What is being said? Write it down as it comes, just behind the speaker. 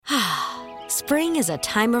Spring is a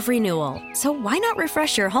time of renewal, so why not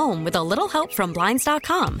refresh your home with a little help from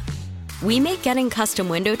Blinds.com? We make getting custom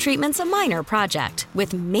window treatments a minor project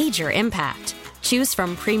with major impact. Choose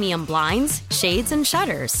from premium blinds, shades, and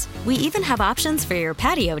shutters. We even have options for your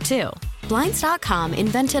patio, too. Blinds.com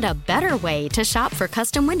invented a better way to shop for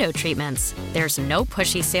custom window treatments. There's no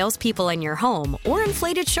pushy salespeople in your home or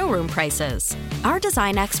inflated showroom prices. Our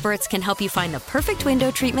design experts can help you find the perfect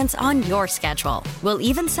window treatments on your schedule. We'll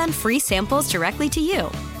even send free samples directly to you.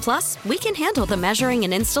 Plus, we can handle the measuring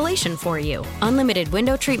and installation for you. Unlimited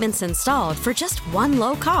window treatments installed for just one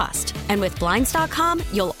low cost. And with Blinds.com,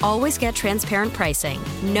 you'll always get transparent pricing.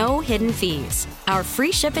 No hidden fees. Our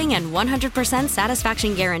free shipping and 100%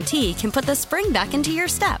 satisfaction guarantee can put the spring back into your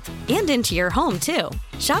step and into your home, too.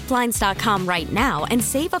 Shop Blinds.com right now and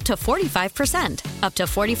save up to 45%. Up to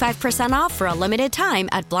 45% off for a limited time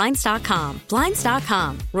at Blinds.com.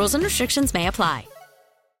 Blinds.com. Rules and restrictions may apply.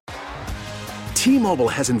 T-Mobile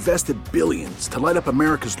has invested billions to light up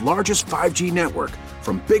America's largest 5G network,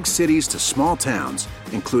 from big cities to small towns,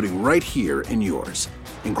 including right here in yours.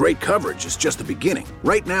 And great coverage is just the beginning.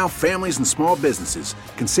 Right now, families and small businesses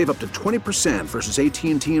can save up to 20% versus AT&T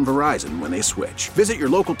and Verizon when they switch. Visit your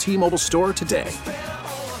local T-Mobile store today.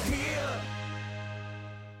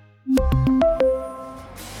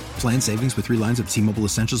 Plan savings with 3 lines of T-Mobile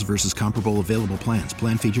Essentials versus comparable available plans.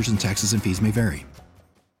 Plan features and taxes and fees may vary.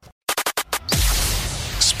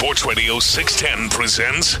 Sports Radio 610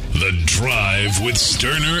 presents The Drive with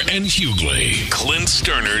Sterner and Hughley. Clint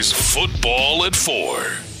Sterner's Football at 4.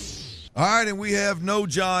 All right, and we have no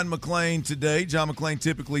John McClain today. John McClain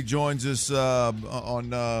typically joins us at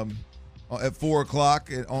 4 o'clock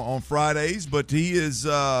on Fridays, but he's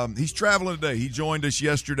traveling today. He joined us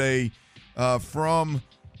yesterday from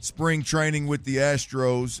spring training with the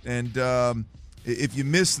Astros, and if you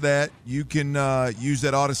missed that, you can use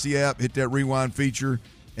that Odyssey app, hit that rewind feature,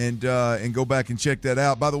 and go back and check that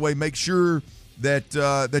out. By the way, make sure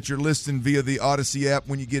that you're listening via the Odyssey app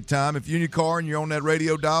when you get time. If you're in your car and you're on that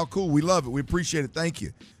radio dial, cool. We love it. We appreciate it. Thank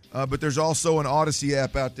you. But there's also an Odyssey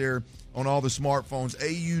app out there on all the smartphones,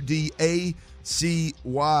 AUDACY,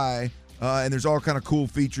 and there's all kind of cool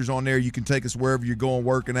features on there. You can take us wherever you're going,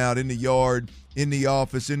 working out, in the yard, in the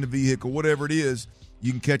office, in the vehicle, whatever it is.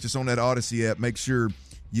 You can catch us on that Odyssey app. Make sure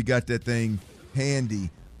you got that thing handy.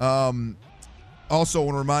 Also, I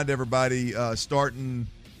want to remind everybody, starting,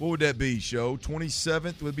 what would that be, show?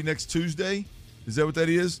 27th would be next Tuesday? Is that what that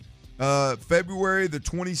is? February the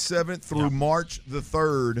 27th through March the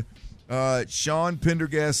 3rd, Sean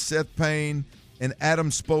Pendergast, Seth Payne, and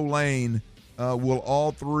Adam Spolane will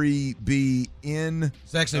all three be in.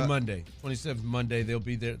 It's actually Monday, 27th Monday. They'll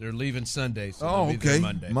be there. They're leaving Sunday. So they'll be okay.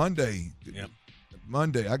 there Monday. Yep.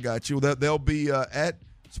 Monday, I got you. They'll be at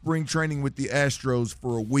spring training with the Astros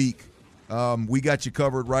for a week. We got you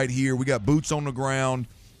covered right here. We got boots on the ground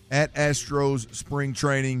at Astros spring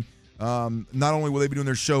training. Not only will they be doing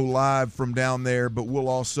their show live from down there, but we'll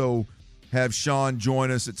also have Sean join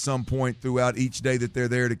us at some point throughout each day that they're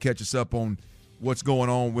there to catch us up on what's going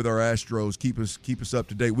on with our Astros. Keep us up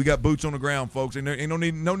to date. We got boots on the ground, folks, and there ain't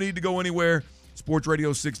no need to go anywhere. Sports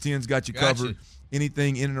Radio 610's got you covered.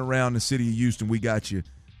 Anything in and around the city of Houston, we got you,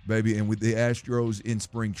 baby. And with the Astros in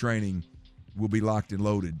spring training, we'll be locked and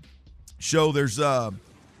loaded. Show, there's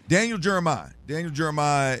Daniel Jeremiah. Daniel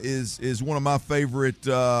Jeremiah is one of my favorite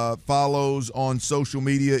follows on social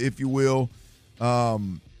media, if you will.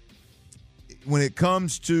 When it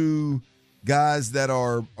comes to guys that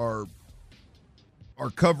are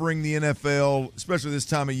covering the NFL, especially this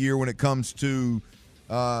time of year, when it comes to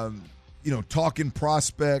talking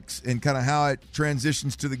prospects and kind of how it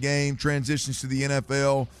transitions to the game, transitions to the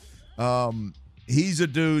NFL. He's a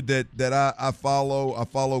dude that I follow. I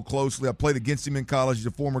follow closely. I played against him in college. He's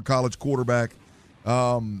a former college quarterback,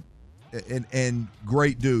 and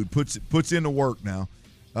great dude. Puts in the work now.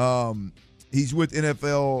 He's with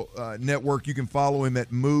NFL Network. You can follow him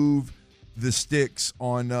at Move the Sticks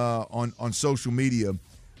on social media.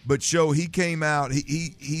 But he came out.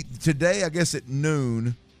 He today, I guess at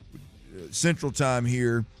noon Central Time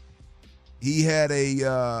here, he had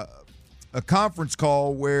a conference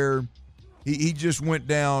call where he just went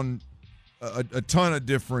down a ton of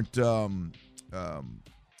different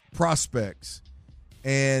prospects,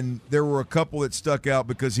 and there were a couple that stuck out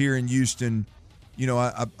because here in Houston,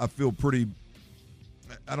 I feel pretty.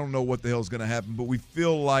 I don't know what the hell's going to happen, but we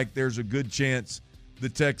feel like there's a good chance the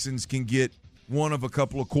Texans can get one of a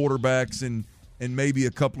couple of quarterbacks and maybe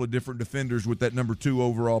a couple of different defenders with that number 2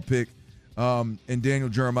 overall pick. And Daniel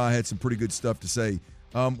Jeremiah had some pretty good stuff to say.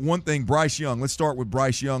 One thing, Bryce Young. Let's start with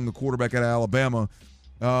Bryce Young, the quarterback out of Alabama.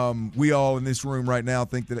 We all in this room right now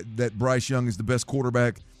think that Bryce Young is the best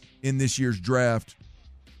quarterback in this year's draft.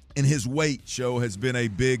 And his weight show has been a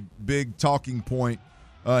big talking point.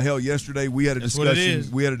 Hell, yesterday we had a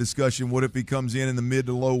discussion. What if he comes in the mid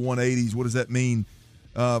to low 180s? What does that mean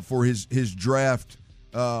for his draft?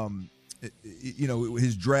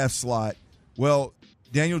 His draft slot. Well,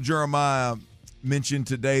 Daniel Jeremiah mentioned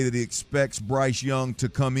today that he expects Bryce Young to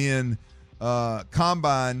come in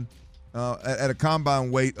combine at a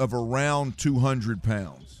combine weight of around 200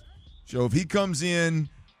 pounds. So if he comes in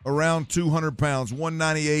around 200 pounds,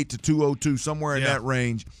 198 to 202, somewhere in that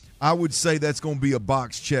range, I would say that's going to be a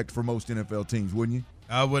box checked for most NFL teams, wouldn't you?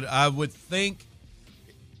 I would think,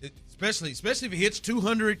 especially if he hits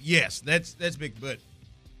 200, yes, that's big. But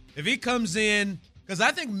if he comes in, because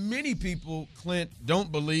I think many people, Clint,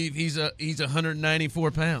 don't believe he's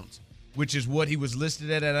 194 pounds, which is what he was listed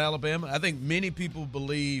at Alabama. I think many people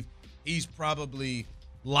believe he's probably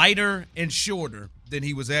lighter and shorter than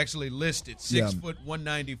he was actually listed, 6 foot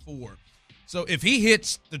 194. So if he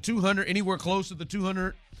hits the 200, anywhere close to the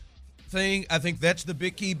 200 thing, I think that's the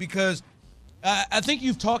big key, because I think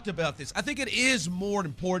you've talked about this. I think it is more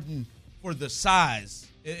important for the size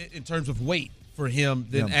in terms of weight for him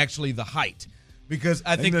than actually the height, because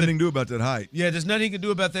I think nothing to do about that height. Yeah, there's nothing you can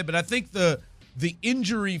do about that. But I think the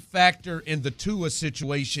injury factor in the Tua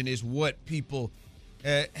situation is what people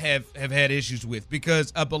have had issues with,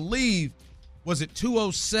 because I believe, was it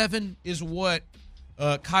 207 is what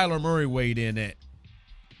Kyler Murray weighed in at.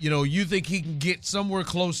 You think he can get somewhere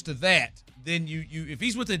close to that, then you if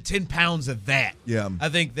he's within 10 pounds of that, I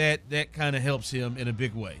think that kind of helps him in a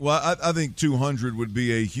big way. Well, I think 200 would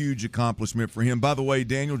be a huge accomplishment for him. By the way,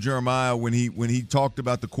 Daniel Jeremiah, when he talked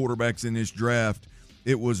about the quarterbacks in this draft,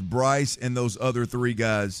 it was Bryce and those other three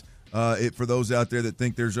guys. For those out there that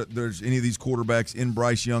think there's any of these quarterbacks in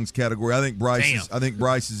Bryce Young's category, I think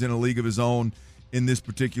Bryce is in a league of his own in this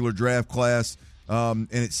particular draft class, and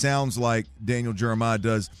it sounds like Daniel Jeremiah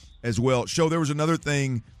does as well. There was another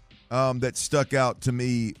thing that stuck out to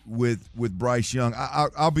me with Bryce Young.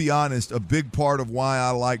 I'll be honest, a big part of why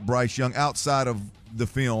I like Bryce Young, outside of the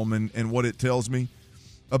film and what it tells me,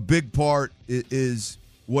 a big part is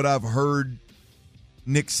what I've heard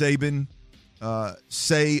Nick Saban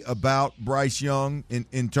say about Bryce Young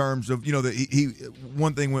in terms of, he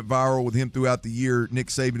one thing went viral with him throughout the year, Nick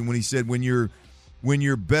Saban, when he said when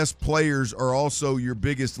your best players are also your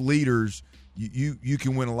biggest leaders, you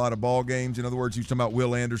can win a lot of ball games. In other words, he was talking about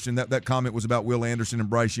Will Anderson. That comment was about Will Anderson and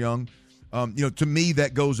Bryce Young. To me,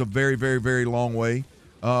 that goes a very, very, very long way.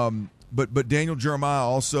 But Daniel Jeremiah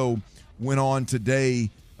also went on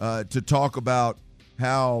today to talk about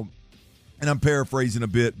how, and I'm paraphrasing a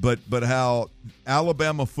bit, but how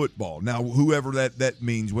Alabama football, now whoever that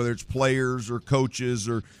means, whether it's players or coaches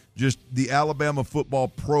or just the Alabama football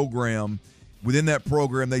program, within that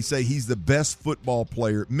program they say he's the best football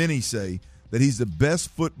player. Many say that he's the best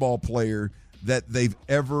football player that they've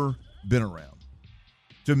ever been around.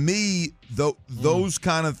 To me, those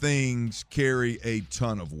kind of things carry a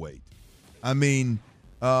ton of weight. I mean,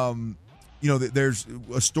 there's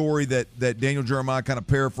a story that Daniel Jeremiah kind of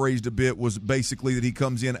paraphrased a bit, was basically that he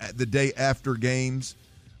comes in the day after games,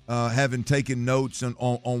 having taken notes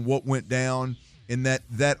on what went down, and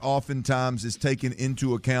that oftentimes is taken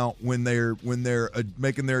into account when they're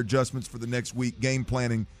making their adjustments for the next week, game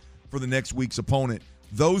planning for the next week's opponent.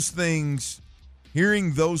 Those things,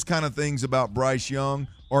 hearing those kind of things about Bryce Young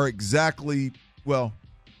are exactly, well,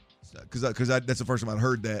 because that's the first time I've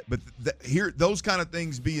heard that. But those kind of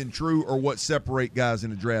things being true are what separate guys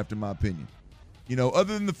in the draft, in my opinion.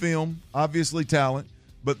 Other than the film, obviously talent,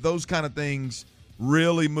 but those kind of things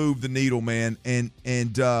really move the needle, man. And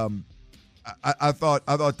I thought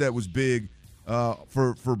that was big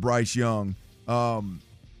for Bryce Young.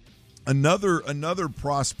 Another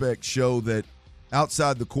prospect show that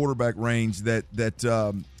outside the quarterback range that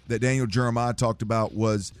Daniel Jeremiah talked about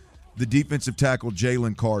was the defensive tackle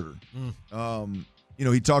Jalen Carter.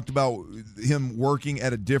 He talked about him working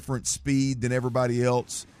at a different speed than everybody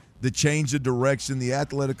else, the change of direction, the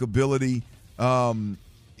athletic ability.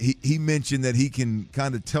 He mentioned that he can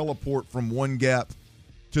kind of teleport from one gap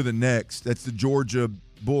to the next. That's the Georgia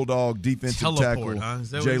Bulldog defensive tackle,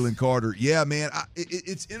 Jalen Carter. Yeah, man,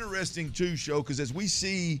 it's interesting too, Sho, because as we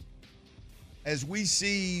see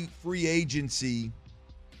free agency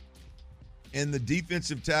and the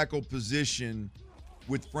defensive tackle position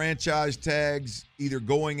with franchise tags either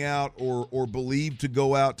going out or believed to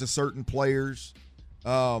go out to certain players,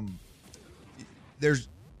 I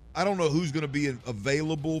don't know who's going to be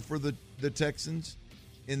available for the Texans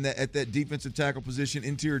at that defensive tackle position,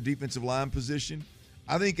 interior defensive line position.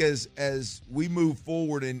 I think as we move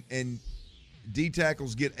forward and D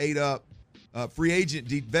tackles get ate up, free agent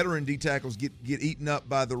veteran D tackles get eaten up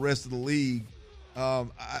by the rest of the league.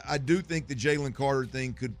 I do think the Jalen Carter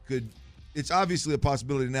thing could. It's obviously a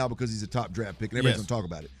possibility now because he's a top draft pick and everybody's going to talk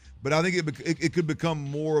about it. But I think it could become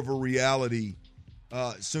more of a reality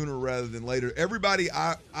sooner rather than later. Everybody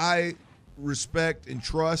I respect and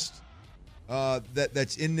trust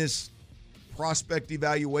that's in this prospect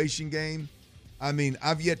evaluation game. I mean,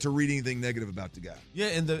 I've yet to read anything negative about the guy. Yeah,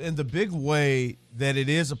 and the big way that it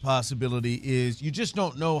is a possibility is you just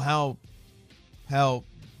don't know how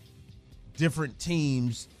different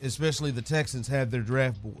teams, especially the Texans, have their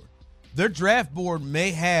draft board. Their draft board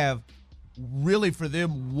may have really for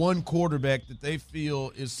them one quarterback that they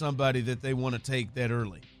feel is somebody that they want to take that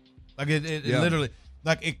early. Like it literally,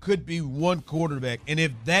 like it could be one quarterback. And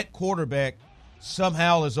if that quarterback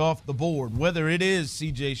somehow is off the board, whether it is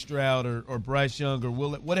C.J. Stroud or Bryce Young or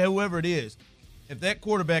whoever it is, if that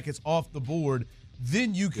quarterback is off the board,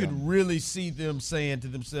 then you could really see them saying to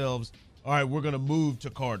themselves, all right, we're going to move to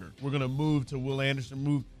Carter. We're going to move to Will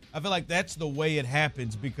Anderson. I feel like that's the way it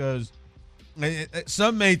happens because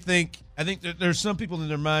some may think – I think there's some people in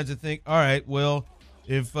their minds that think, all right, well,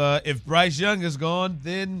 if Bryce Young is gone,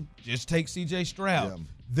 then just take C.J. Stroud. Yeah.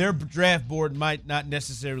 Their draft board might not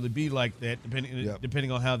necessarily be like that,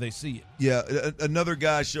 depending on how they see it. Yeah, another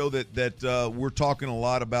guy show that we're talking a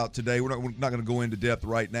lot about today. We're not going to go into depth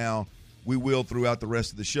right now. We will throughout the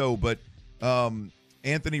rest of the show. But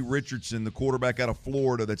Anthony Richardson, the quarterback out of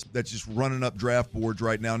Florida, that's just running up draft boards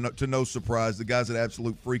right now. To no surprise, the guy's an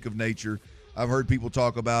absolute freak of nature. I've heard people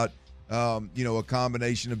talk about a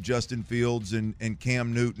combination of Justin Fields and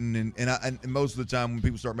Cam Newton, and most of the time when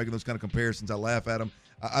people start making those kind of comparisons, I laugh at them.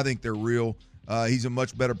 I think they're real. He's a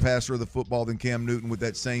much better passer of the football than Cam Newton with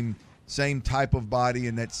that same type of body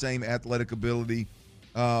and that same athletic ability.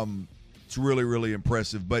 It's really, really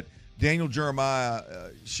impressive. But Daniel Jeremiah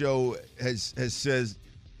show has says,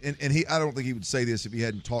 and I don't think he would say this if he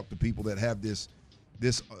hadn't talked to people that have this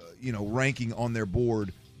ranking on their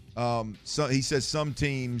board. So he says some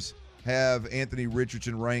teams have Anthony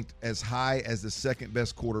Richardson ranked as high as the second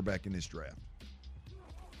best quarterback in this draft.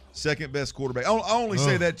 Second best quarterback. I only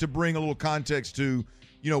say that to bring a little context to,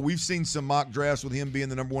 we've seen some mock drafts with him being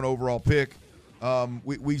the number one overall pick.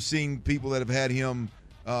 We've seen people that have had him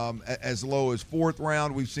as low as fourth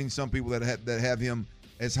round. We've seen some people that have him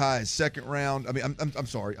as high as second round. I mean, I'm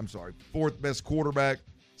sorry. Fourth best quarterback,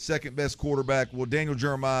 second best quarterback. Well, Daniel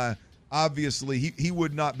Jeremiah, obviously, he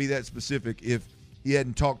would not be that specific if he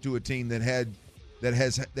hadn't talked to a team that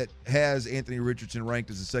has Anthony Richardson ranked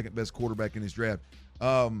as the second best quarterback in this draft.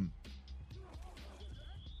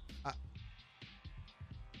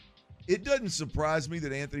 It doesn't surprise me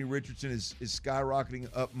that Anthony Richardson is skyrocketing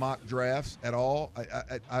up mock drafts at all.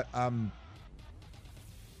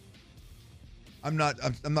 I'm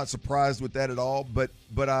not surprised with that at all.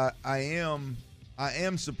 But I am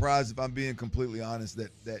surprised, if I'm being completely honest,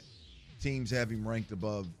 that teams have him ranked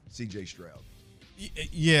above C.J. Stroud.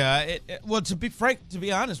 Yeah, well, to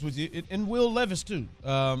be honest with you, and Will Levis too,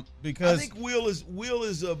 because I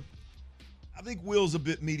think Will's a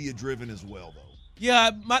bit media driven as well, though.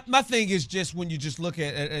 Yeah, my thing is just when you just look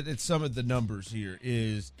at some of the numbers here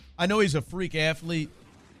is I know he's a freak athlete,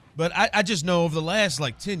 but I just know over the last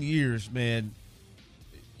 10 years, man,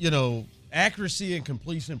 accuracy and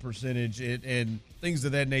completion percentage and things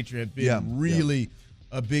of that nature have been really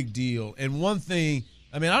a big deal. And one thing,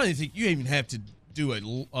 I mean, I don't even think you even have to do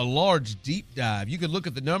a large deep dive. You could look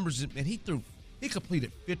at the numbers, and he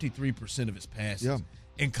completed 53% of his passes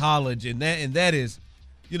in college, and that is,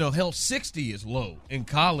 hell, 60 is low in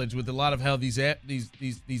college with a lot of how these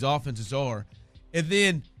offenses are. And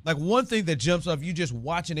then one thing that jumps off you just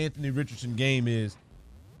watching Anthony Richardson game is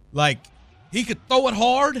he could throw it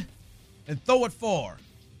hard and throw it far,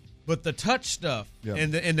 but the touch stuff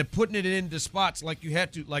and the putting it into spots like you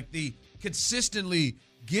have to, the consistently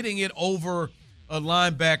getting it over a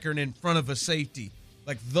linebacker and in front of a safety,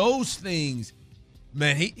 those things,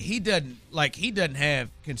 man, he doesn't have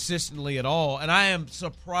consistently at all. And I am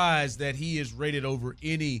surprised that he is rated over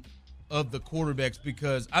any of the quarterbacks,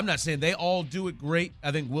 because I'm not saying they all do it great.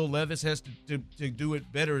 I think Will Levis has to do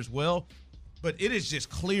it better as well. But it is just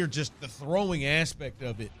clear, just the throwing aspect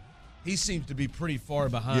of it, he seems to be pretty far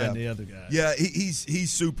behind the other guys. Yeah,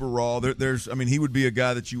 he's super raw. He would be a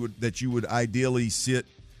guy that you would ideally sit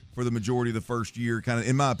for the majority of the first year, kind of,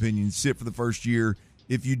 in my opinion, sit for the first year.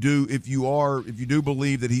 If you do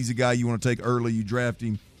believe that he's a guy you want to take early, you draft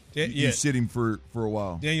him. You sit him for a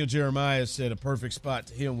while. Daniel Jeremiah said a perfect spot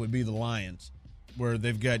to him would be the Lions. where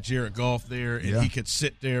they've got Jared Goff there, and he could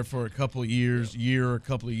sit there for a couple of years,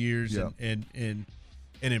 and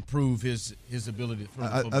improve his ability to throw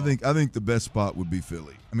the football. I think the best spot would be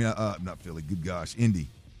Philly. I mean, not Philly. Good gosh, Indy.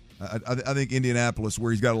 I think Indianapolis,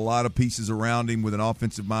 where he's got a lot of pieces around him with an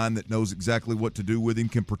offensive mind that knows exactly what to do with him,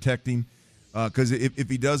 can protect him. Because if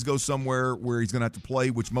he does go somewhere where he's going to have to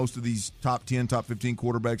play, which most of these top 10, top 15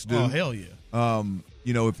 quarterbacks do. Oh, hell yeah.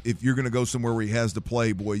 If you're going to go somewhere where he has to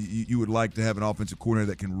play, boy, you would like to have an offensive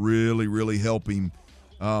coordinator that can really, really help him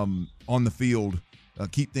on the field,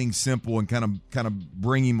 keep things simple and kind of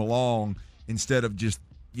bring him along instead of just,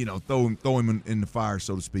 throw him in the fire,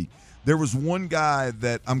 so to speak. There was one guy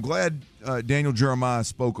that I'm glad Daniel Jeremiah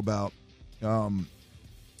spoke about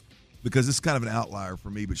because it's kind of an outlier for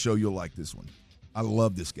me, but Show, you'll like this one. I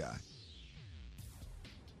love this guy.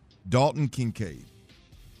 Dalton Kincaid.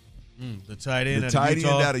 The tight end end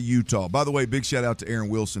out of Utah. By the way, big shout out to Aaron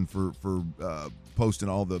Wilson for posting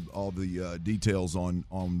all the details on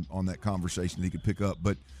that conversation that he could pick up.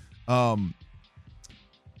 But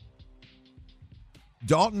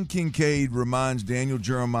Dalton Kincaid reminds Daniel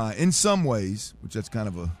Jeremiah in some ways, which that's kind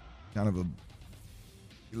of a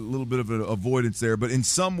little bit of an avoidance there, but in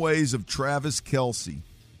some ways of Travis Kelce,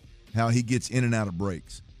 how he gets in and out of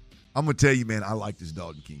breaks. I'm going to tell you, man, I like this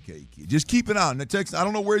Dalton Kincaid kid. Just keep an eye on the Texans. I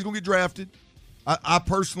don't know where he's going to get drafted. I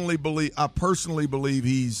personally believe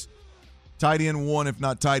he's tight end 1, if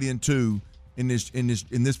not tight end 2, in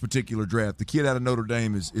this particular draft. The kid out of Notre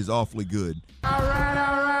Dame is awfully good. All right.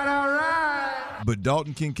 But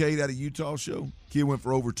Dalton Kincaid out of Utah, Show, kid went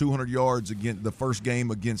for over 200 yards against the first game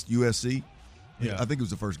against USC. Yeah. I think it was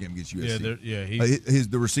the first game against USC.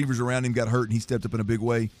 The receivers around him got hurt, and he stepped up in a big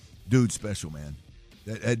way. Dude's special, man.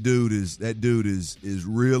 That dude is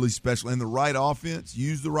really special. And the right offense,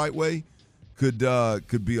 used the right way, could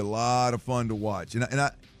be a lot of fun to watch. And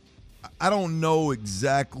I don't know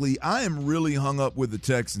exactly. I am really hung up with the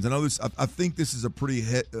Texans. I know this. I think this is a pretty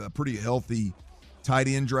healthy tight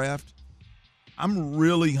end draft. I'm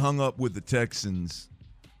really hung up with the Texans.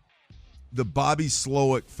 The Bobby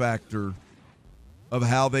Slowick factor of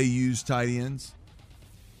how they use tight ends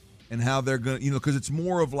and how they're going to, because it's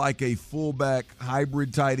more of like a fullback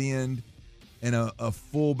hybrid tight end and a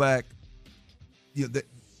fullback.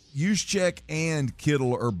 Juszczyk and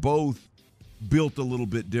Kittle are both built a little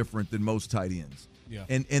bit different than most tight ends. Yeah.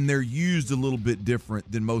 And they're used a little bit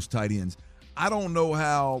different than most tight ends. I don't know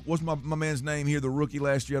how. What's my man's name here? The rookie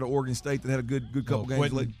last year out of Oregon State that had a good couple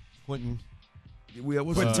games late. Quinton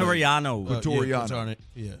Toriano.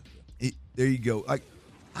 There you go.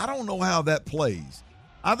 I don't know how that plays.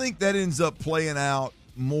 I think that ends up playing out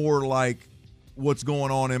more like what's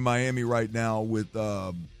going on in Miami right now with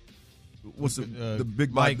what's the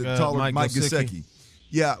big Mike, the taller Mike Gesicki.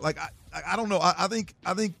 Yeah, I don't know. I think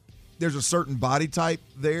there's a certain body type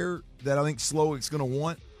there that I think Slowick's going to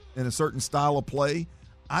want and a certain style of play.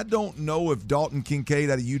 I don't know if Dalton Kincaid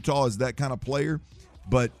out of Utah is that kind of player,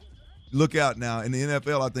 but look out now. In the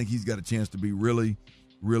NFL, I think he's got a chance to be really,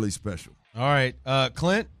 really special. All right,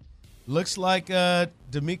 Clint, looks like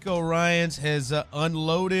DeMeco Ryans has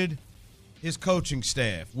unloaded his coaching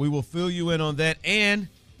staff. We will fill you in on that, and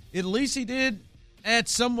at least he did add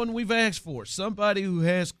someone we've asked for, somebody who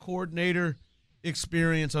has coordinator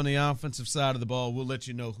experience on the offensive side of the ball. We'll let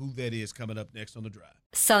you know who that is coming up next on The Drive.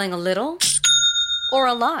 Selling a little or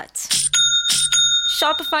a lot?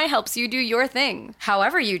 Shopify helps you do your thing,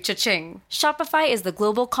 however you cha-ching. Shopify is the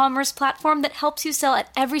global commerce platform that helps you sell at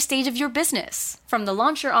every stage of your business. From the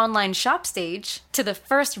launch your online shop stage, to the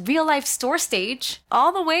first real-life store stage,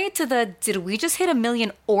 all the way to the did we just hit 1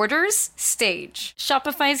 million orders stage.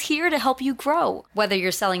 Shopify is here to help you grow. Whether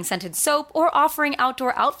you're selling scented soap or offering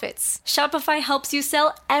outdoor outfits, Shopify helps you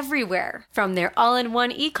sell everywhere. From their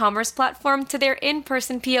all-in-one e-commerce platform to their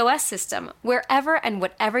in-person POS system, wherever and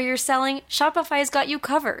whatever you're selling, Shopify's got you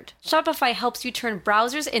covered. Shopify helps you turn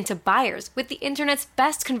browsers into buyers with the internet's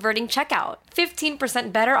best converting checkout.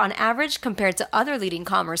 15% better on average compared to other leading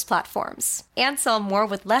commerce platforms. And sell more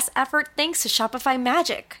with less effort thanks to Shopify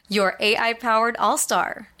Magic, your AI-powered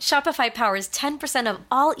all-star. Shopify powers 10% of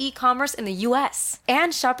all e-commerce in the U.S.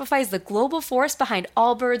 And Shopify is the global force behind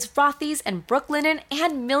Allbirds, Rothy's, and Brooklinen,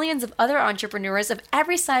 and millions of other entrepreneurs of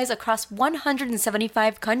every size across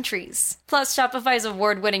 175 countries. Plus, Shopify's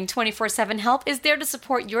award-winning 24/7 help is there to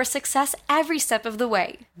support your success every step of the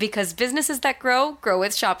way. Because businesses that grow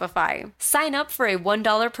with Shopify. Sign up for a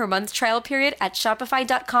 $1 per month trial period at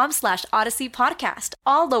shopify.com/Odyssey Podcast,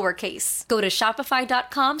 all lowercase. Go to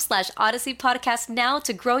shopify.com/Odyssey Podcast now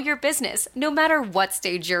to grow your business, no matter what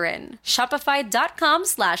stage you're in.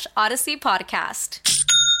 Shopify.com/Odyssey Podcast.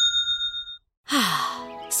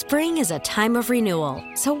 Spring is a time of renewal,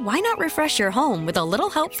 so why not refresh your home with a little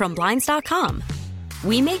help from Blinds.com?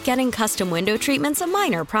 We make getting custom window treatments a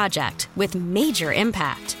minor project with major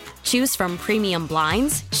impact. Choose from premium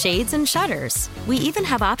blinds, shades, and shutters. We even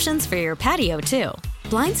have options for your patio, too.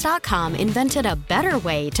 Blinds.com invented a better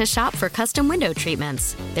way to shop for custom window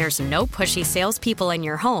treatments. There's no pushy salespeople in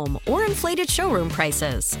your home or inflated showroom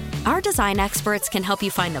prices. Our design experts can help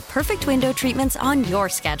you find the perfect window treatments on your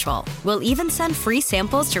schedule. We'll even send free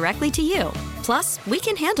samples directly to you. Plus, we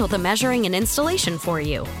can handle the measuring and installation for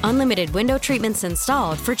you. Unlimited window treatments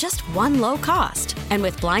installed for just one low cost. And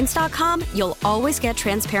with Blinds.com, you'll always get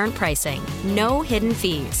transparent pricing. No hidden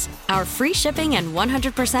fees. Our free shipping and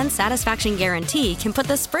 100% satisfaction guarantee can put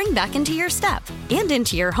the spring back into your step and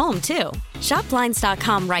into your home, too. Shop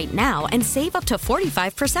Blinds.com right now and save up to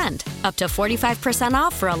 45%. Up to 45%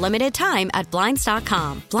 off for a limited time at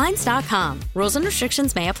Blinds.com. Blinds.com. Rules and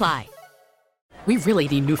restrictions may apply. We really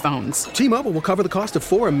need new phones. T-Mobile will cover the cost of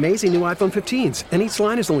 4 amazing new iPhone 15s, and each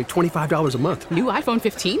line is only $25 a month. New iPhone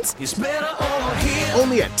 15s? It's better over here.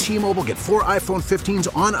 Only at T-Mobile, get 4 iPhone 15s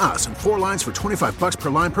on us and 4 lines for $25 per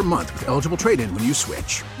line per month with eligible trade-in when you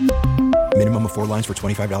switch. Minimum of 4 lines for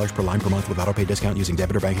 $25 per line per month with autopay discount using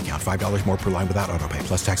debit or bank account. $5 more per line without autopay,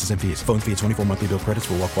 plus taxes and fees. Phone fee at 24 monthly bill credits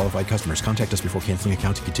for well-qualified customers. Contact us before canceling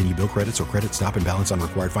account to continue bill credits or credit stop and balance on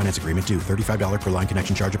required finance agreement due. $35 per line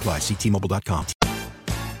connection charge applies. See T-Mobile.com.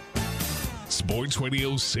 Sports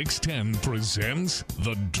Radio 610 presents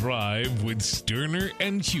The Drive with Sterner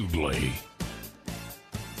and Hughley.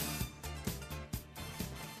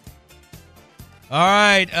 All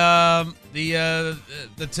right, the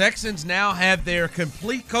Texans now have their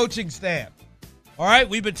complete coaching staff. All right,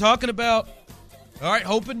 we've been talking about,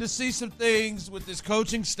 hoping to see some things with this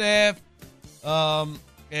coaching staff,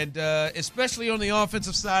 and especially on the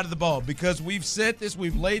offensive side of the ball, because we've said this,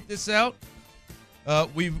 we've laid this out.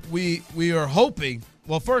 We are hoping.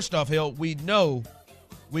 Well, first off, we know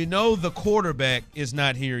the quarterback is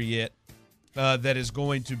not here yet. That is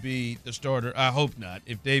going to be the starter. I hope not.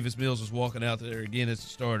 If Davis Mills is walking out there again as the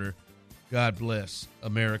starter, God bless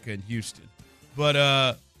America and Houston.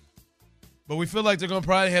 But we feel like they're going to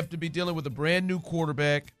probably have to be dealing with a brand new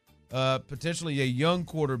quarterback, potentially a young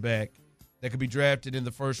quarterback that could be drafted in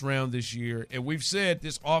the first round this year. And we've said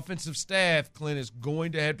this offensive staff, Clint, is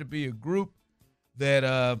going to have to be a group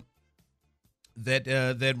that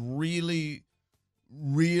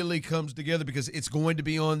really comes together, because it's going to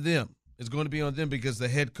be on them. It's going to be on them because the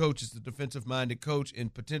head coach is the defensive-minded coach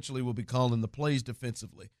and potentially will be calling the plays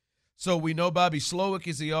defensively. So we know Bobby Slowick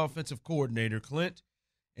is the offensive coordinator, Clint,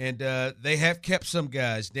 and they have kept some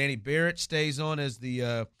guys. Danny Barrett stays on as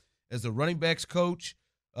the running backs coach,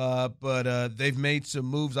 but they've made some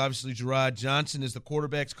moves. Obviously, Gerard Johnson is the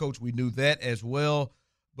quarterbacks coach. We knew that as well,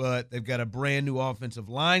 but they've got a brand-new offensive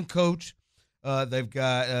line coach. They've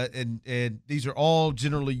got and these are all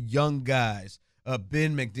generally young guys.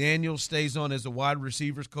 Ben McDaniel stays on as the wide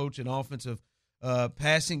receivers coach and offensive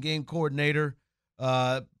passing game coordinator.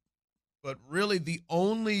 But really the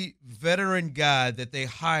only veteran guy that they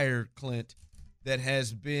hired, Clint, that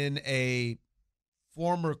has been a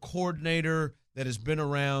former coordinator that has been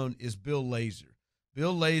around is Bill Lazor.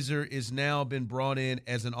 Bill Lazor is now been brought in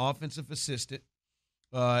as an offensive assistant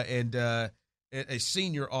and a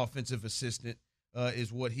senior offensive assistant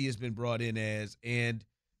is what he has been brought in as. And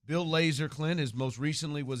Bill Lazor, Clint, most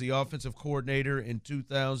recently was the offensive coordinator in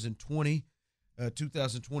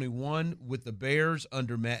 2021 with the Bears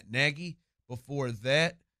under Matt Nagy. Before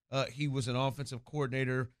that, he was an offensive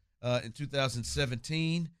coordinator in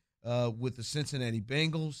 2017 with the Cincinnati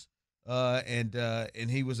Bengals, and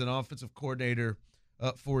he was an offensive coordinator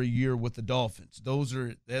for a year with the Dolphins. Those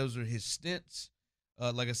are his stints.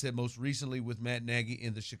 Like I said, most recently with Matt Nagy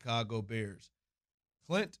in the Chicago Bears.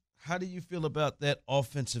 Clint, how do you feel about that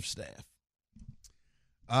offensive staff?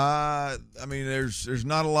 I mean, there's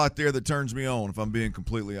not a lot there that turns me on, if I'm being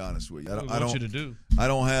completely honest with you. I want you to do. I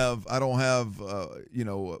don't have I don't have,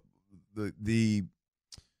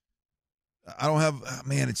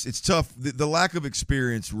 man, it's tough. The lack of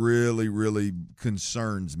experience really, really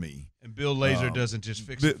concerns me. And Bill Lazor doesn't just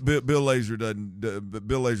fix it. Bill Lazor doesn't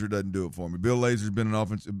do it for me. Bill Lazor's been an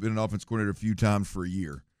offense coordinator a few times for a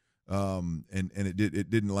year. And it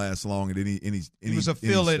didn't last long at any. He was a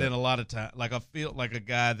fill-in in a lot of time, like a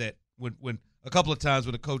guy that when a couple of times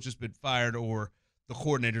when the coach has been fired or the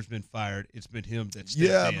coordinator's been fired, it's been him that's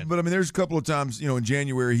stepped in. But I mean, there's a couple of times, in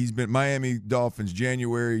January he's been Miami Dolphins,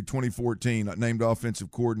 January 2014, named offensive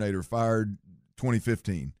coordinator, fired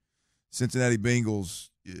 2015. Cincinnati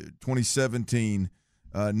Bengals, 2017,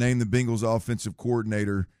 named the Bengals offensive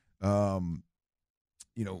coordinator.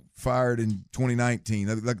 fired in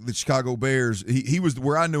 2019. Like the Chicago Bears, he was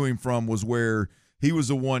where I knew him from was where he was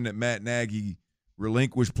the one that Matt Nagy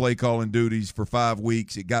relinquished play calling duties for 5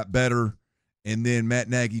 weeks. It got better, and then Matt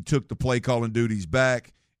Nagy took the play calling duties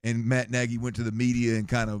back, and Matt Nagy went to the media and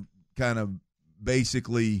kind of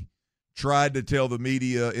basically tried to tell the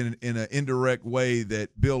media in an indirect way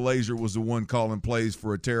that Bill Lazor was the one calling plays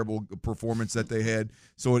for a terrible performance that they had.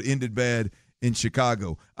 So it ended bad in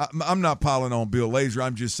Chicago. I'm not piling on Bill Lazor.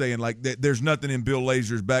 I'm just saying, like, there's nothing in Bill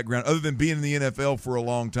Lazor's background other than being in the NFL for a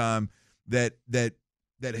long time that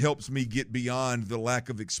helps me get beyond the lack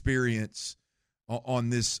of experience on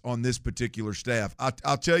this particular staff.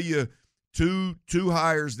 I'll tell you two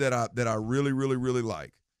hires that I really, really, really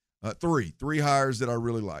like. Three hires that I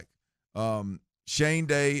really like. Shane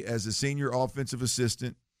Day as a senior offensive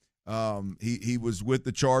assistant. He was with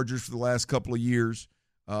the Chargers for the last couple of years.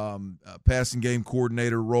 Passing game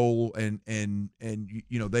coordinator role, and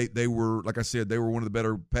they were, like I said, they were one of the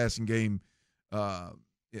better passing game.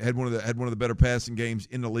 Had one of the better passing games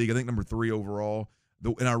in the league. I think number 3 overall.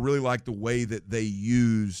 And I really like the way that they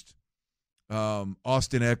used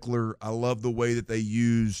Austin Eckler. I love the way that they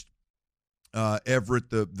used Everett,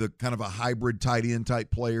 the kind of a hybrid tight end type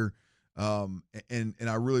player. And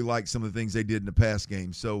I really like some of the things they did in the pass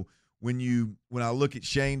game. So when I look at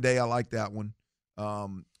Shane Day, I like that one.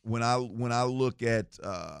 When I look at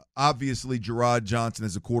obviously Gerard Johnson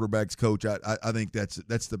as a quarterback's coach, I think that's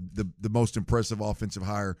the most impressive offensive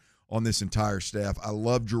hire on this entire staff. I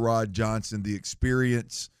love Gerard Johnson, the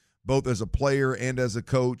experience both as a player and as a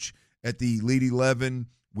coach at the Elite 11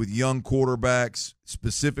 with young quarterbacks,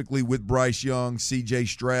 specifically with Bryce Young, C.J.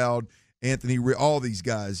 Stroud, all these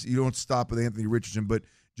guys. You don't stop with Anthony Richardson, but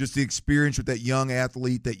just the experience with that young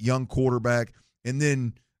athlete, that young quarterback, and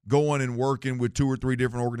then going and working with 2 or 3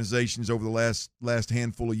 different organizations over the last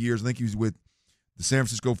handful of years. I think he was with the San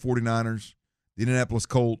Francisco 49ers, the Indianapolis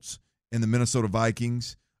Colts, and the Minnesota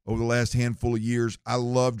Vikings over the last handful of years. I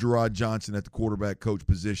love Gerard Johnson at the quarterback coach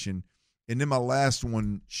position. And then my last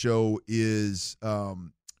one is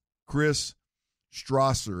Chris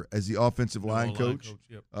Strasser as the offensive line coach.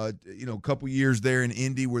 Yep. A couple years there in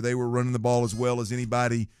Indy where they were running the ball as well as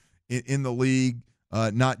anybody in the league.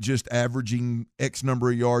 Not just averaging X number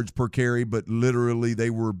of yards per carry, but literally they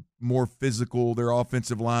were more physical. Their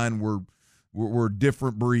offensive line were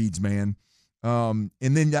different breeds, man. And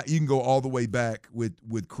then you can go all the way back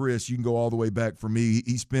with Chris. You can go all the way back for me.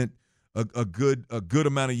 He spent a good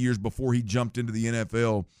amount of years before he jumped into the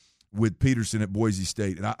NFL with Peterson at Boise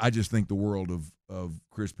State, and I just think the world of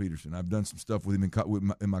Chris Peterson. I've done some stuff with him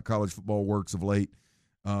in my college football works of late.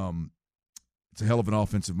 It's a hell of an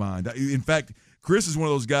offensive mind. In fact, Chris is one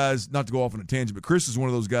of those guys, not to go off on a tangent, but Chris is one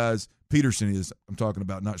of those guys, Peterson is, I'm talking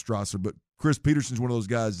about, not Strasser, but Chris Peterson is one of those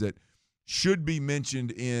guys that should be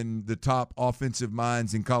mentioned in the top offensive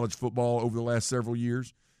minds in college football over the last several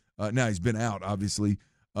years. Now, he's been out, obviously,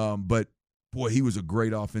 but, boy, he was a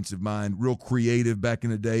great offensive mind, real creative back in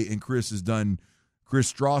the day, and Chris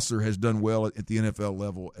Strasser has done well at the NFL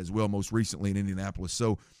level as well, most recently in Indianapolis.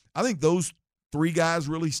 So I think those 3 guys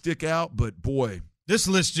really stick out, but, boy. This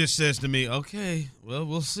list just says to me, okay, well,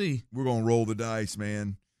 we'll see. We're going to roll the dice,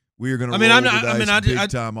 man. We are going to roll the dice big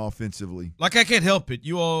time offensively. Like, I can't help it.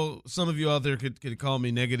 Some of you out there could call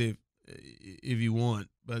me negative if you want,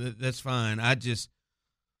 but that's fine. I just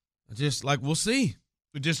we'll see.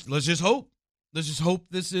 Let's just hope. Let's just hope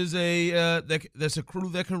this is that's a crew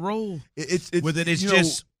that can roll.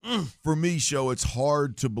 For me, it's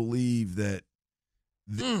hard to believe that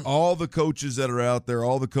all the coaches that are out there,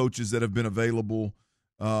 all the coaches that have been available.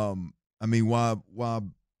 Why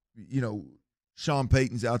Sean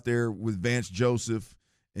Payton's out there with Vance Joseph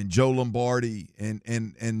and Joe Lombardi and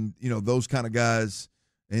those kind of guys,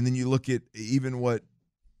 and then you look at even what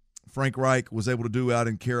Frank Reich was able to do out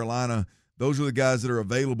in Carolina. Those are the guys that are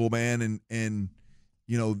available, man, and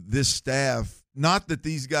this staff. Not that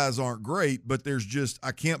these guys aren't great, but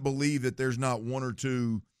I can't believe that there's not 1 or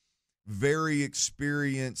 2 very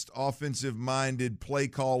experienced, offensive-minded,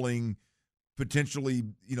 play-calling, potentially,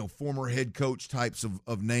 former head coach types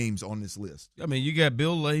of names on this list. I mean, you got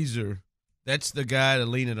Bill Lazor. That's the guy to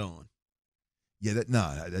lean it on. Yeah,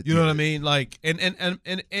 you know what I mean? Like, and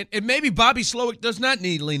maybe Bobby Slowick does not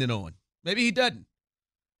need leaning on. Maybe he doesn't.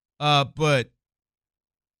 But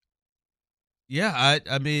yeah,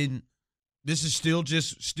 I mean, this is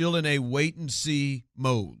still in a wait and see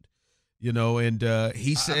mode. And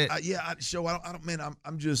he said,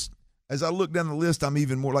 I'm just, as I look down the list, I'm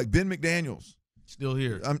even more like Ben McDaniels. Still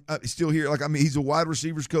here. I'm still here. He's a wide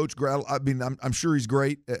receivers coach. I'm sure he's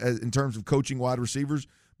great in terms of coaching wide receivers,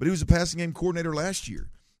 but he was a passing game coordinator last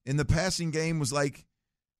year. And the passing game was like,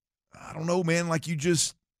 I don't know, man. Like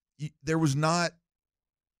there was not.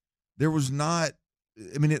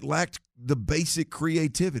 I mean, it lacked the basic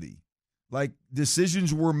creativity. Like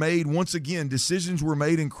decisions were made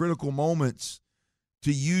in critical moments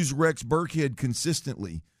to use Rex Burkhead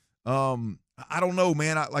consistently. I don't know,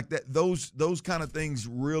 man. I like that. Those kind of things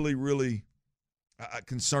really, really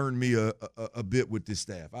concern me a bit with this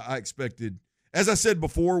staff. I expected, as I said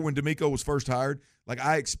before, when DeMeco was first hired, like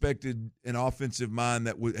I expected an offensive mind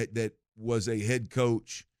that was a head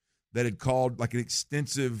coach that had called like an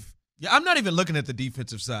extensive. Yeah, I'm not even looking at the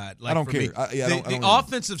defensive side. Like, I don't care. The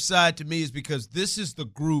offensive side to me is because this is the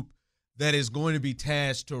group that is going to be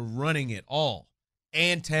tasked to running it all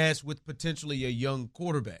and tasked with potentially a young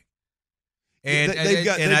quarterback. And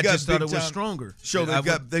I just thought it was stronger. Sure,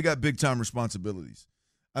 they got big time responsibilities.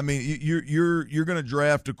 I mean, you're going to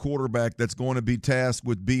draft a quarterback that's going to be tasked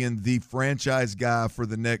with being the franchise guy for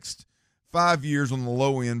the next 5 years on the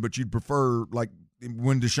low end, but you'd prefer, like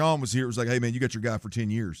when Deshaun was here, it was like, hey man, you got your guy for 10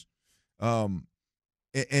 years.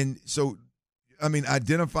 And so, I mean,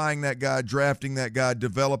 identifying that guy, drafting that guy,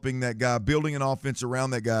 developing that guy, building an offense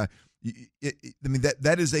around that guy, I mean,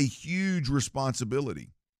 that is a huge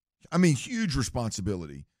responsibility. I mean, huge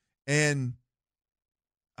responsibility. And,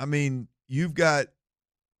 I mean, you've got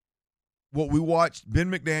what we watched, Ben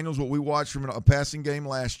McDaniels, what we watched from a passing game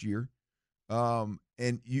last year. And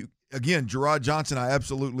again, Gerard Johnson, I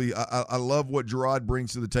love what Gerard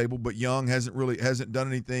brings to the table, but Young hasn't done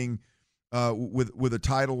anything with a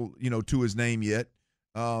title, to his name yet.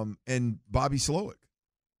 And Bobby Slowick.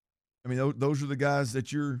 I mean, those are the guys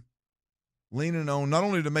that you're leaning on, not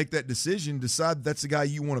only to make that decision, decide that's the guy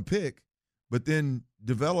you want to pick, but then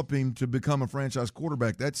develop him to become a franchise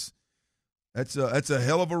quarterback. That's a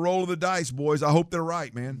hell of a roll of the dice, boys. I hope they're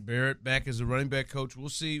right, man. Barrett back as a running back coach. We'll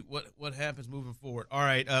see what happens moving forward. All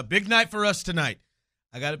right, big night for us tonight.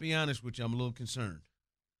 I got to be honest with you. I'm a little concerned.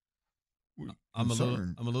 I'm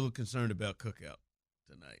a little concerned about Cookout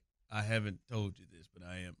tonight. I haven't told you this, but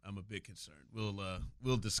I'm a bit concerned.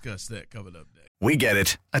 We'll discuss that coming up next. We get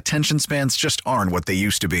it. Attention spans just aren't what they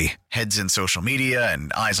used to be. Heads in social media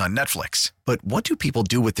and eyes on Netflix. But what do people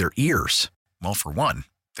do with their ears? Well, for one,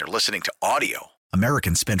 they're listening to audio.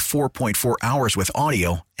 Americans spend 4.4 hours with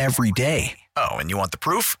audio every day. Oh, and you want the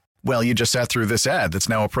proof? Well, you just sat through this ad that's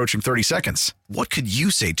now approaching 30 seconds. What could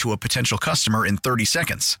you say to a potential customer in 30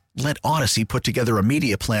 seconds? Let Odyssey put together a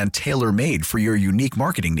media plan tailor-made for your unique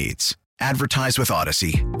marketing needs. Advertise with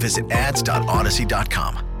Odyssey. Visit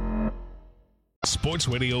ads.odyssey.com. Sports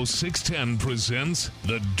Radio 610 presents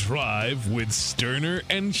The Drive with Sterner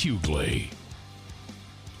and Hughley.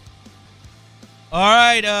 All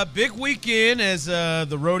right, big weekend as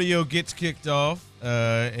the rodeo gets kicked off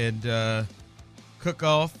and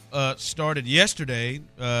cook-off started yesterday.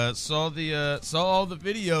 Saw all the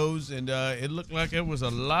videos, and it looked like there was a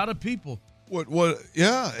lot of people. What?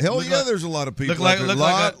 Yeah, hell yeah, there's a lot of people.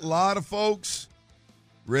 A lot of folks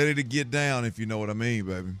ready to get down, if you know what I mean,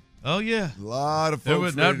 baby. Oh, yeah. A lot of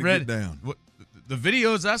folks ready to get down. The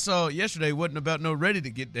videos I saw yesterday wasn't about no ready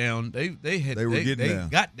to get down. They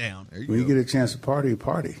got down. When you get a chance to party.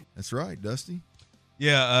 That's right, Dusty.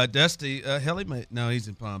 Yeah, Dusty. He's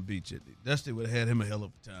in Palm Beach. Dusty would have had him a hell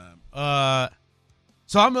of a time.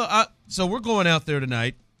 So we're going out there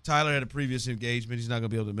tonight. Tyler had a previous engagement. He's not going to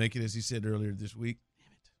be able to make it, as he said earlier this week.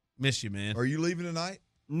 Damn it, miss you, man. Are you leaving tonight?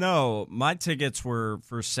 No, my tickets were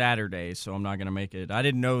for Saturday, so I'm not going to make it. I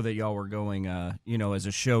didn't know that y'all were going, as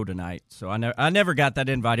a show tonight. So I never got that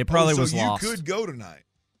invite. It probably was lost. So you could go tonight.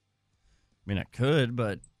 I mean, I could,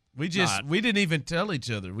 but we didn't even tell each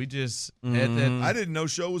other. We just had that. I didn't know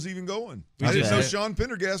show was even going. I didn't know Sean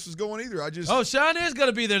Pendergast was going either. Sean is going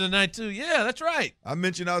to be there tonight too. Yeah, that's right. I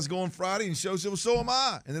mentioned I was going Friday, and Show said, well, so am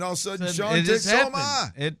I. And then all of a sudden, Sean said, so am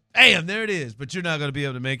I. Damn, there it is. But you're not going to be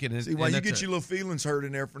able to make it. See, why you get your little feelings hurt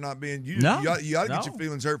in there for not being you? No, you ought to get your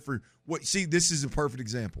feelings hurt for what? See, this is a perfect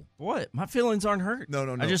example. What? My feelings aren't hurt.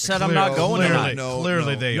 No. I just said I'm not going tonight.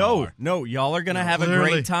 Clearly they are. No, y'all are going to have a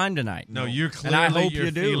great time tonight. No, you're clearly, and I hope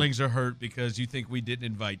your feelings are hurt because you think we didn't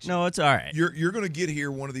invite you. No, it's all right. You're going to get here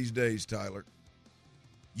one of these days, Tyler.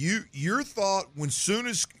 Your thought soon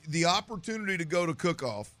as the opportunity to go to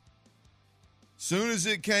cook-off, soon as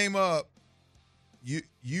it came up,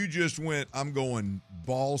 you just went, I'm going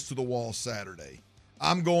balls to the wall Saturday.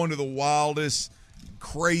 I'm going to the wildest,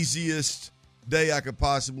 craziest day I could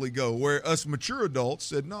possibly go. Where us mature adults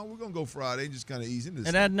said, no, we're going to go Friday and just kind of ease into this.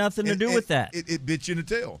 It had nothing to do with that. It bit you in the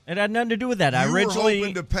tail. It had nothing to do with that. You were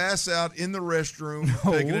hoping to pass out in the restroom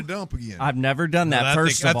taking a dump again. I've never done that,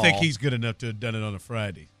 I think he's good enough to have done it on a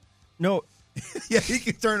Friday. No, Yeah, he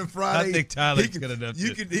can turn a Friday. I think Tyler's good enough.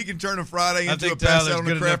 He can turn a Friday I into think a pass Tyler's out on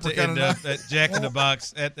the good enough crapper to end kind of up night. at Jack in the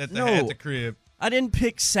Box at the crib. I didn't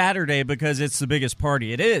pick Saturday because it's the biggest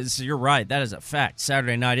party. It is. You're right. That is a fact.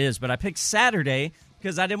 Saturday night is. But I picked Saturday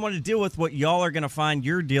because I didn't want to deal with what y'all are going to find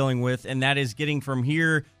you're dealing with, and that is getting from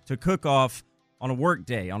here to cook-off on a work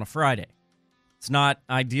day, on a Friday. It's not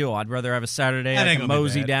ideal. I'd rather have a Saturday. I can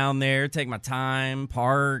mosey down there, take my time,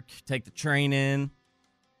 park, take the train in.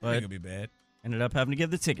 But it ain't going to be bad. Ended up having to give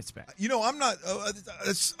the tickets back. I'm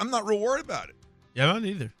not real worried about it. Yeah, I don't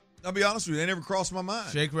either. I'll be honest with you. They never crossed my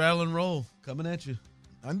mind. Shake, rattle, and roll coming at you.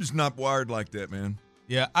 I'm just not wired like that, man.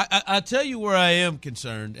 Yeah, I tell you where I am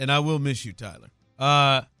concerned, and I will miss you, Tyler.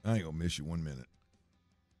 I ain't going to miss you 1 minute.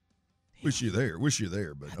 Wish you're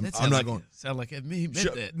there, but I'm not going to. Sound like me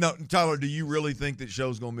meant that. No, Tyler, do you really think that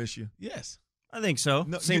show's going to miss you? Yes. I think so.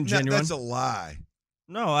 No, seem genuine. That's a lie.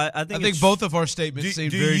 No, I think both of our statements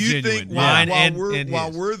seem very genuine. Do you think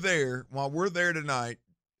while we're there tonight,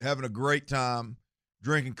 having a great time,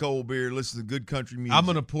 drinking cold beer, listening to good country music, I'm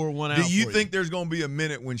going to pour one out. Do you think there's going to be a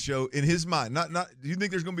minute when show in his mind? Not. Do you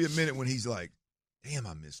think there's going to be a minute when he's like, "Damn,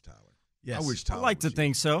 I miss Tyler." Yes. I wish Tyler. I like to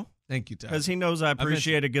think so. Thank you, Tyler. Because he knows I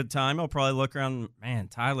appreciate a good time. He'll probably look around. Man,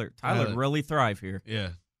 Tyler really thrive here. Yeah,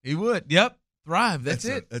 he would. Yep. Thrive. That's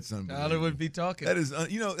it. That's unbelievable. Tyler would be talking. That is,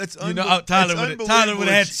 that's Tyler would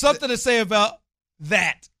have had something to say about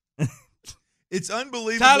that. It's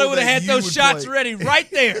unbelievable. Tyler would have had those shots ready right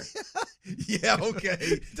there. Yeah,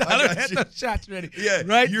 okay. Tyler had those shots ready. Yeah,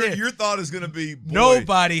 right there. Your thought is going to be,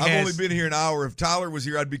 I've only been here an hour. If Tyler was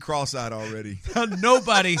here, I'd be cross-eyed already.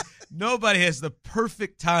 Nobody has the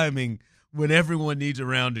perfect timing when everyone needs a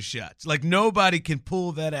round of shots. Like, nobody can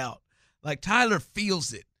pull that out. Like, Tyler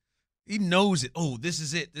feels it. He knows it. Oh, this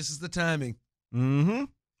is it. This is the timing. Mm-hmm.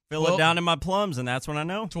 Fill it down in my plums, and that's when I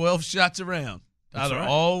know. 12 shots around. Tyler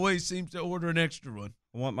always seems to order an extra one.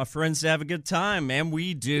 I want my friends to have a good time, man.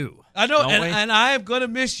 We do. I know, and I am going to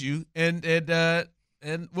miss you, and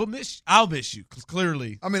we'll miss you. I'll miss you,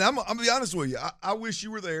 clearly. I mean, I'm going to be honest with you. I wish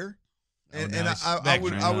you were there. And I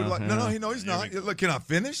would like no he's not. Look, can I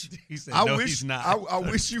finish? He said he's not. I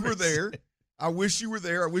wish you were there. I wish you were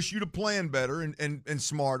there. I wish you'd have planned better and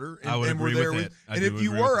smarter. And, I would agree with that. And if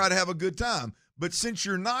you were, I'd have a good time. But since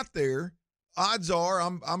you're not there, odds are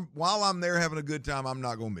while I'm there having a good time, I'm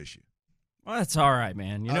not going to miss you. Well, that's all right,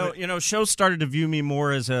 man. You know, Show started to view me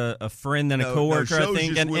more as a friend than a coworker, I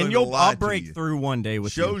think. And I'll break through one day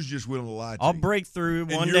with you. Show's just willing to lie to you. I'll break through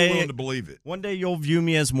one day. You're willing to believe it. One day you'll view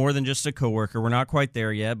me as more than just a coworker. We're not quite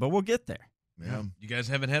there yet, but we'll get there. Yeah. You guys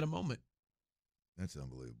haven't had a moment. That's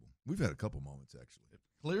unbelievable. We've had a couple moments, actually.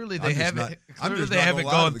 Clearly they haven't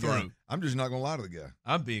gone through. I'm just not going to lie to the guy.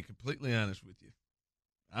 I'm being completely honest with you.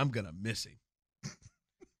 I'm going to miss him.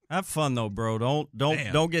 Have fun though, bro.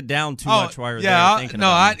 Don't get down too much while you're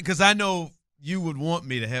there. Because I know you would want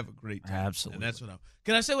me to have a great time. Absolutely. And that's what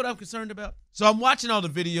Can I say what I'm concerned about? So I'm watching all the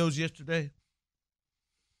videos yesterday,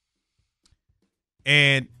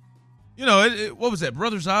 and what was that?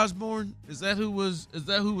 Brothers Osborne? Is that who was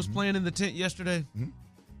playing in the tent yesterday? Mm-hmm.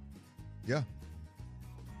 Yeah.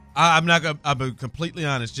 I'm be completely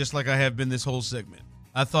honest, just like I have been this whole segment.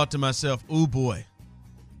 I thought to myself, "Oh boy.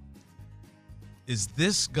 Is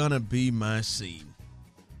this going to be my scene?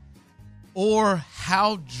 Or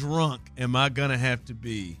how drunk am I going to have to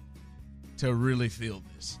be to really feel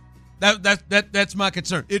this?" That's my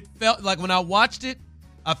concern. It felt like when I watched it,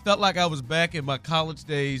 I felt like I was back in my college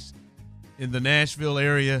days in the Nashville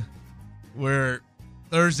area where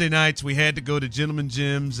Thursday nights we had to go to Gentleman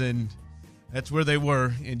Gyms, and that's where they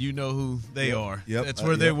were, and you know who they are. Yep. That's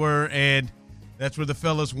where they were, and that's where the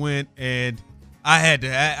fellas went, and I had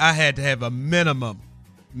to have a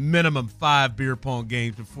minimum 5 beer pong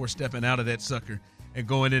games before stepping out of that sucker and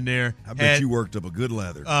going in there. I bet you worked up a good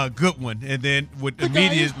lather. Good one, and then would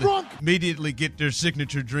immediately get their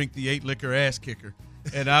signature drink, the 8-liquor ass kicker,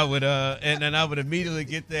 and I would immediately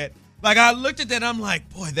get that. Like, I looked at that, and I'm like,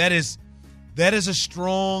 boy, that is a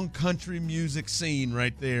strong country music scene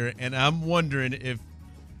right there, and I'm wondering if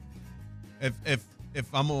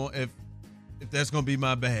that's gonna be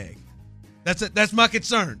my bag. That's my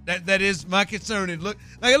concern. That is my concern. It looked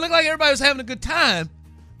like everybody was having a good time,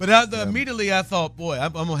 but immediately I thought, boy,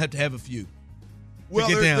 I'm gonna have a few. Well,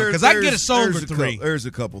 to get down because I can get a song or three. There's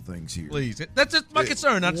a couple things here. Please, that's just my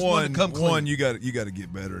concern. I just want to come clean. One, you got to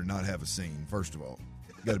get better and not have a scene. First of all,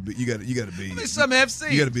 you got to be. Some have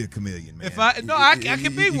scenes. You got to be a chameleon, man. I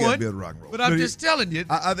can be one. Be able to rock and roll. But I'm just telling you.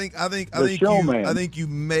 I think you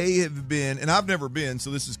may have been, and I've never been, so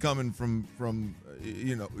this is coming from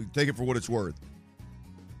take it for what it's worth.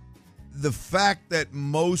 the fact that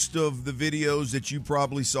most of the videos that you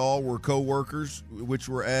probably saw were coworkers, which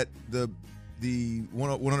were at the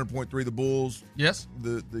 100.3 the Bulls. Yes.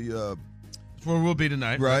 That's where we'll be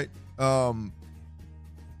tonight. Right.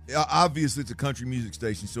 Obviously, it's a country music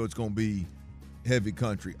station, so it's going to be heavy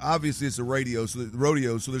country. Obviously, it's a rodeo, so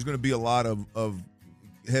there's going to be a lot of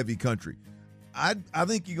heavy country. I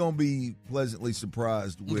think you're going to be pleasantly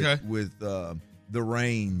surprised with the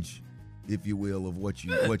range, if you will, of what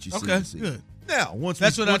you see. Okay, good. Now, once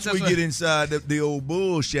we get inside the old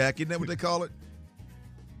bull shack, isn't that what they call it?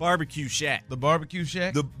 Barbecue shack. The barbecue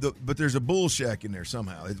shack? But there's a bull shack in there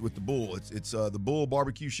somehow. It's with the bull. It's the bull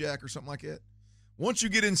barbecue shack or something like that. Once you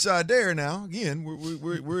get inside there, now again,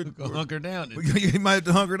 we're hunker down. You might have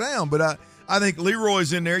to hunker down, but I think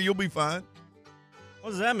Leroy's in there. You'll be fine.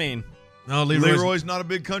 What does that mean? No, Leroy's not a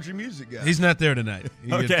big country music guy. He's not there tonight.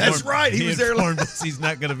 Okay, that's right. He was there. He's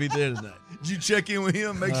not going to be there tonight. Did you check in with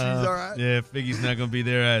him? Make sure he's all right. Yeah, Figgy's not going to be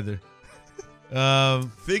there either.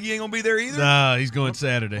 Figgy ain't going to be there either. Nah, he's going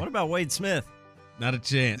Saturday. What about Wade Smith? Not a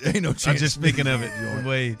chance. Ain't no chance. I'm just speaking of it.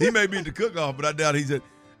 Wade. He may be at the cook-off, but I doubt he's at.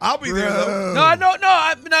 I'll be there though. No,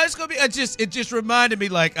 it's gonna be. It just reminded me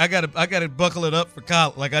like I gotta buckle it up for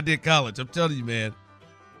college, like I did college. I'm telling you, man.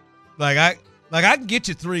 I can get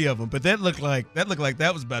you 3 of them, but that looked like that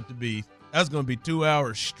was about to be. That was gonna be 2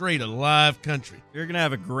 hours straight of live country. You're gonna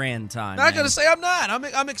have a grand time. Not gonna say I'm not.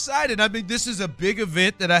 I'm excited. I mean, this is a big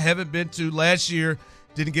event that I haven't been to last year.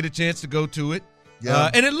 Didn't get a chance to go to it. Yeah.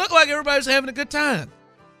 And it looked like everybody was having a good time.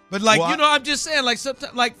 But I'm just saying, like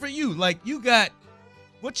sometimes, like for you, like you got.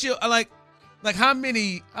 What's your like how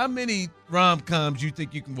many rom-coms you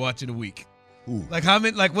think you can watch in a week? Ooh. Like how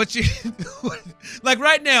many? Like what you like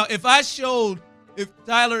right now? If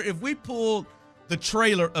we pulled the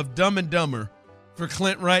trailer of Dumb and Dumber for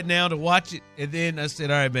Clint right now to watch it, and then I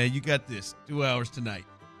said, all right, man, you got this 2 hours tonight.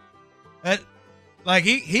 Like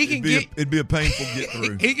he can get. It'd be a painful get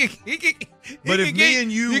through. But if me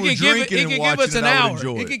and you were drinking and watching it, I would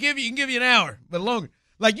enjoy it. He can give you an hour, but longer.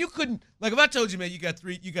 Like you couldn't. Like if I told you, man, you got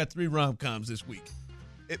three rom-coms this week.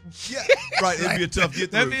 Yeah, right. It'd be a tough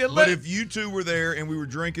get through. That'd be but if you two were there and we were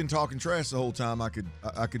drinking, talking trash the whole time, I could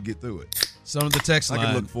get through it. Some of the text line.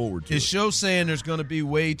 I could look forward to his it. show saying there's going to be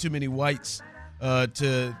way too many whites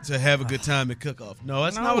to have a good time at cook-off. No,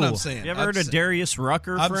 that's not what I'm saying. You ever heard of Darius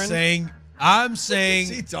Rucker? I'm saying. Is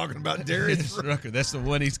he talking about Darius Rucker? That's the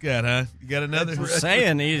one he's got, huh? You got another? I'm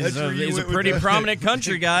saying he's a pretty prominent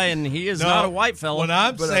country guy, and he is not a white fella. What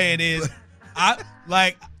I'm saying is,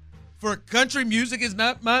 for country music is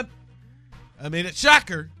not my. I mean, it's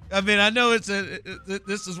shocker. I mean, I know this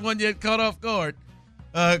is one you caught off guard.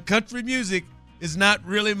 Country music is not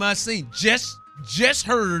really my scene. Just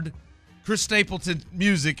heard Chris Stapleton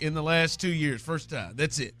music in the last 2 years, first time.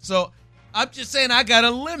 That's it. So I'm just saying I got a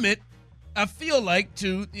limit. I feel like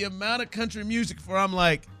to the amount of country music for I'm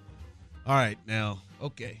like, all right, now,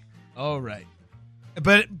 okay, all right.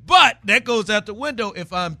 But that goes out the window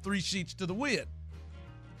if I'm 3 sheets to the wind.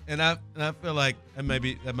 And I feel like that might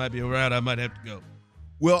be a route I might have to go.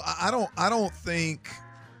 Well, I don't think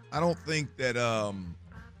that I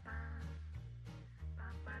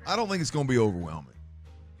don't think it's going to be overwhelming.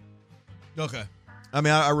 Okay. I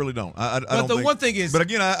mean, I really don't. I don't think, one thing is, but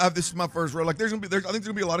again, this is my first road. Like, I think there's going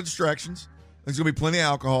to be a lot of distractions. There's going to be plenty of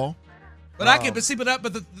alcohol. But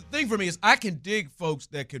but the thing for me is, I can dig folks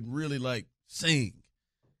that can really like sing.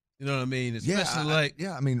 You know what I mean? Especially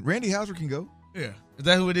I mean, Randy Houser can go. Yeah, is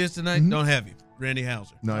that who it is tonight? Mm-hmm. Don't have you, Randy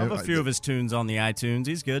Houser. No, I have a few of his tunes on the iTunes.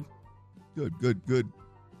 He's good. Good.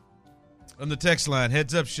 On the text line,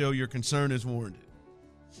 heads up, show your concern is warranted.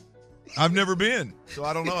 I've never been, so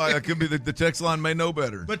I don't know. I could be the text line may know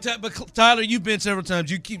better. But Tyler, you've been several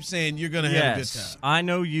times. You keep saying you're going to have a good time. I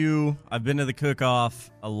know you. I've been to the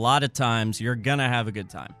cook-off a lot of times. You're going to have a good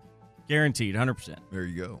time. Guaranteed, 100%. There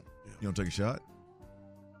you go. You want to take a shot?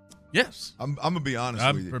 Yes. I'm going to be honest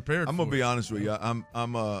with you. I'm prepared I'm going to be honest with you.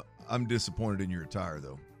 I'm disappointed in your attire,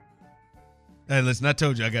 though. Hey, listen, I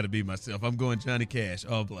told you I got to be myself. I'm going Johnny Cash,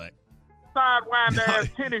 all black.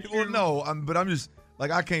 Sidewinder tennis shoes. Well, no, but I'm just... Like,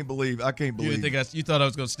 I can't believe. You thought I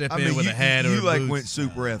was going to step in with a hat or you boots. went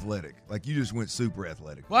super athletic. Like, you just went super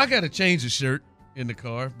athletic. Well, I got to change the shirt in the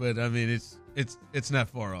car, but I mean, it's not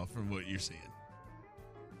far off from what you're seeing.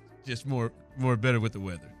 Just more better with the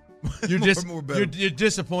weather. You're more better. You're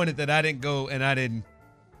disappointed that I didn't go and I didn't.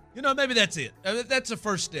 You know, maybe that's it. That's the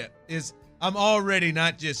first step. Is I'm already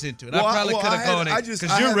not just into it. Well, I probably could have gone in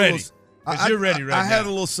because you're ready. Because you're ready right now. I had a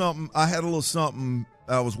little something.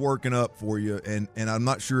 I was working up for you, and I'm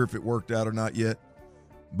not sure if it worked out or not yet.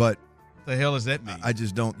 But what the hell does that mean? I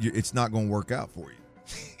just don't. It's not going to work out for you.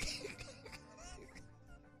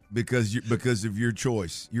 Because of your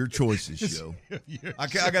choice, your choices, show. I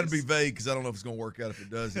got to be vague because I don't know if it's going to work out. If it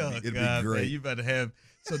does, it'd be great. Man, you better have.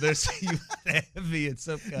 So there's you have me in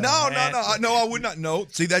some kind. No, I would not. No,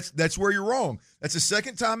 see, that's where you're wrong. That's the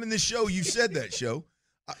second time in this show you said that. Show,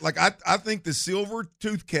 I think the silver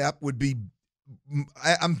tooth cap would be.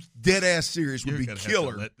 I'm dead ass serious. Would be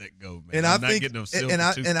killer. Let that go, man. And I'm I think, not getting no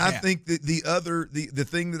silver tooth cap. I think that the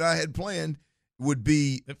thing that I had planned would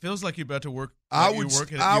be. It feels like you're about to work. I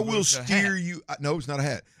will steer you. No, it's not a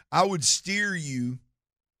hat. I would steer you.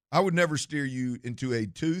 I would never steer you into a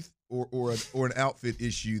tooth or an outfit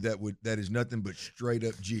issue that is nothing but straight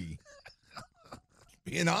up G.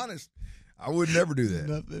 Being honest, I would never do that.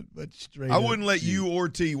 Nothing but straight. I wouldn't let G. you or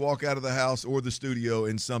T walk out of the house or the studio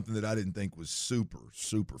in something that I didn't think was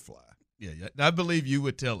super fly. Yeah. I believe you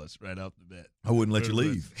would tell us right off the bat. I wouldn't let you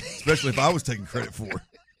leave, especially if I was taking credit for it.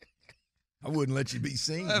 I wouldn't let you be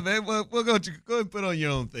seen. Man, we'll go ahead and put on your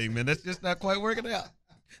own thing, man. That's just not quite working out.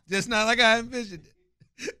 Just not like I envisioned it.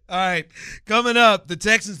 All right, coming up, the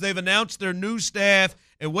Texans, they've announced their new staff,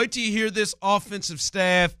 and wait till you hear this offensive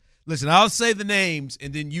staff. Listen, I'll say the names,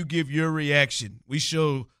 and then you give your reaction. We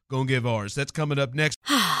sure gonna give ours. That's coming up next.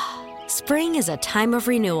 Spring is a time of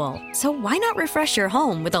renewal, so why not refresh your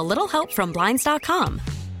home with a little help from Blinds.com?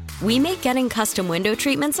 We make getting custom window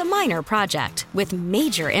treatments a minor project with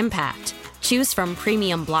major impact. Choose from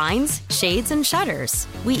premium blinds, shades, and shutters.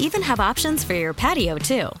 We even have options for your patio,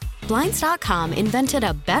 too. Blinds.com invented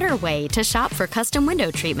a better way to shop for custom window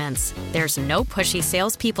treatments. There's no pushy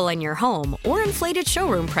salespeople in your home or inflated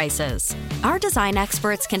showroom prices. Our design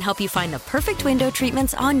experts can help you find the perfect window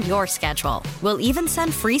treatments on your schedule. We'll even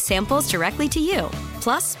send free samples directly to you.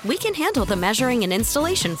 Plus, we can handle the measuring and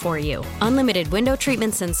installation for you. Unlimited window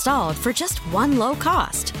treatments installed for just one low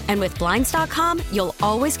cost. And with Blinds.com, you'll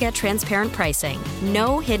always get transparent pricing.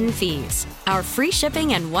 No hidden fees. Our free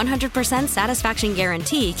shipping and 100% satisfaction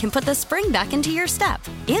guarantee can put the spring back into your step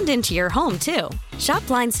and into your home, too. Shop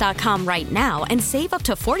Blinds.com right now and save up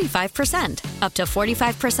to 45%. Up to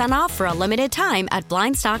 45% off for a limited time at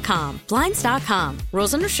Blinds.com. Blinds.com.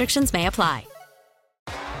 Rules and restrictions may apply.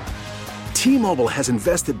 T-Mobile has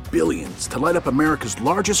invested billions to light up America's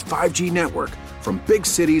largest 5G network, from big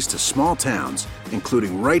cities to small towns,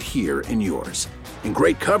 including right here in yours. And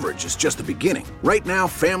great coverage is just the beginning. Right now,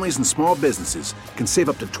 families and small businesses can save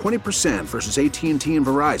up to 20% versus AT&T and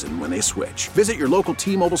Verizon when they switch. Visit your local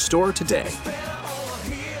T-Mobile store today.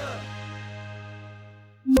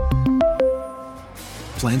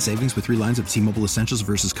 Plan savings with 3 lines of T-Mobile Essentials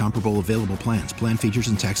versus comparable available plans. Plan features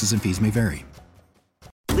and taxes and fees may vary.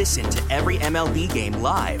 Listen to every MLB game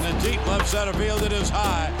live. In the deep left center field, it is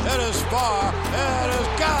high, it is far, it is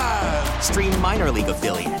gone. Stream minor league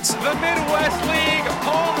affiliates. The Midwest League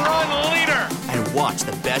home run leader. And watch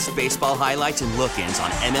the best baseball highlights and look-ins on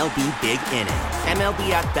MLB Big Inning. MLB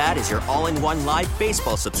At Bat is your all-in-one live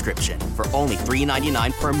baseball subscription for only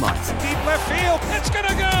 $3.99 per month. Deep left field, it's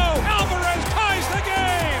gonna go. Alvarez ties the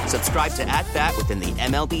game. Subscribe to At Bat within the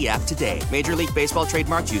MLB app today. Major League Baseball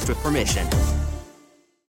trademarks used with permission.